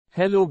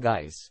Hello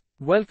guys.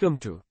 Welcome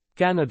to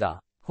Canada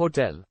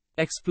Hotel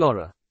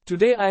Explorer.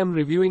 Today I am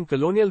reviewing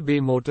Colonial Bay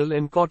Motel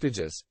and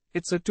Cottages.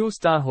 It's a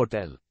 2-star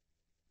hotel.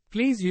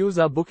 Please use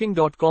our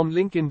booking.com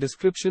link in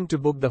description to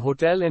book the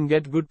hotel and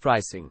get good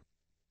pricing.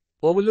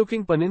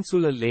 Overlooking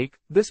Peninsula Lake,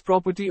 this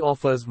property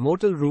offers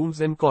motel rooms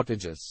and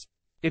cottages.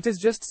 It is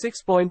just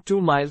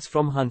 6.2 miles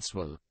from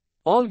Huntsville.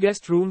 All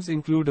guest rooms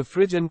include a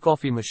fridge and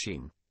coffee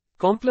machine.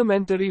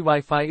 Complimentary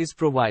Wi-Fi is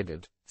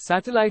provided.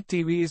 Satellite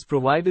TV is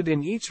provided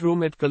in each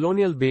room at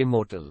Colonial Bay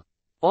Motel.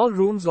 All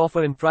rooms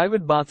offer a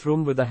private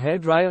bathroom with a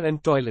hairdryer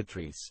and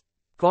toiletries.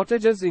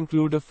 Cottages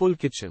include a full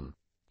kitchen.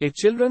 A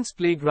children's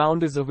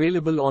playground is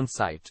available on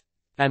site.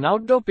 An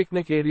outdoor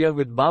picnic area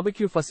with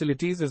barbecue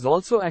facilities is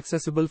also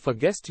accessible for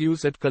guest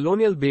use at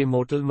Colonial Bay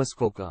Motel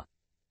Muskoka.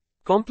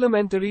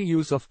 Complimentary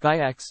use of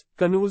kayaks,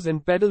 canoes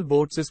and pedal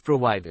boats is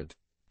provided.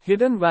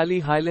 Hidden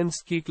Valley Highlands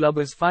Ski Club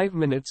is 5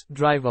 minutes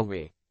drive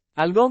away.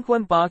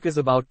 Algonquin Park is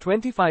about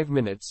 25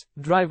 minutes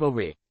drive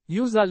away.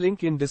 Use our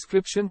link in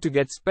description to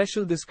get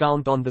special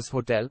discount on this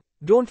hotel.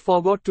 Don't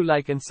forget to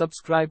like and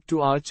subscribe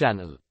to our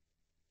channel.